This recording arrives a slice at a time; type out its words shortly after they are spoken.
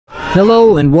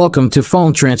Hello and welcome to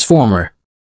Phone Transformer.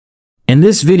 In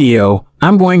this video,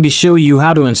 I'm going to show you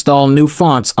how to install new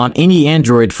fonts on any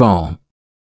Android phone.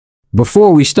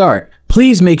 Before we start,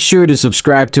 please make sure to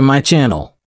subscribe to my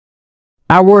channel.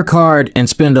 I work hard and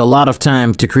spend a lot of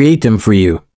time to create them for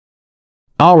you.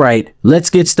 Alright, let's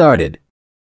get started.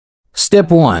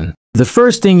 Step 1. The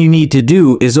first thing you need to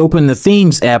do is open the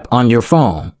Themes app on your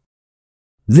phone.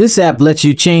 This app lets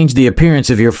you change the appearance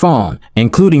of your phone,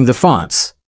 including the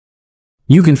fonts.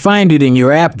 You can find it in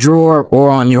your app drawer or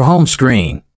on your home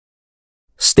screen.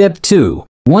 Step 2.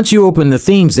 Once you open the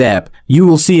Themes app, you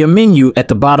will see a menu at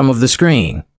the bottom of the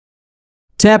screen.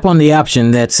 Tap on the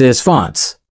option that says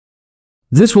Fonts.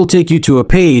 This will take you to a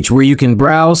page where you can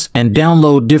browse and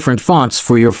download different fonts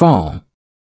for your phone.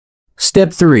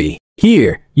 Step 3.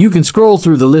 Here, you can scroll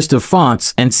through the list of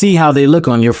fonts and see how they look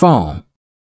on your phone.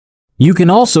 You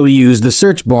can also use the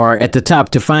search bar at the top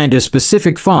to find a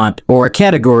specific font or a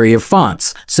category of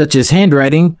fonts, such as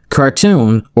handwriting,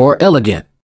 cartoon, or elegant.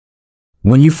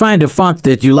 When you find a font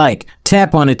that you like,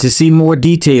 tap on it to see more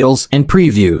details and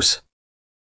previews.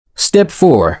 Step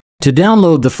 4. To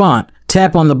download the font,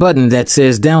 tap on the button that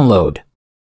says Download.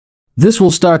 This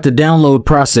will start the download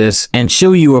process and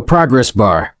show you a progress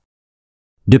bar.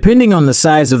 Depending on the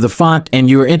size of the font and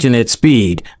your internet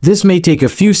speed, this may take a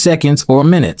few seconds or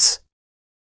minutes.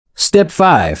 Step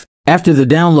 5. After the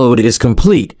download is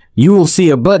complete, you will see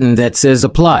a button that says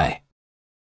Apply.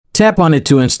 Tap on it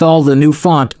to install the new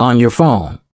font on your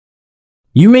phone.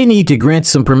 You may need to grant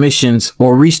some permissions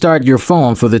or restart your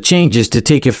phone for the changes to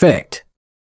take effect.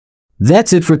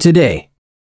 That's it for today.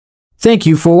 Thank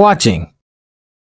you for watching.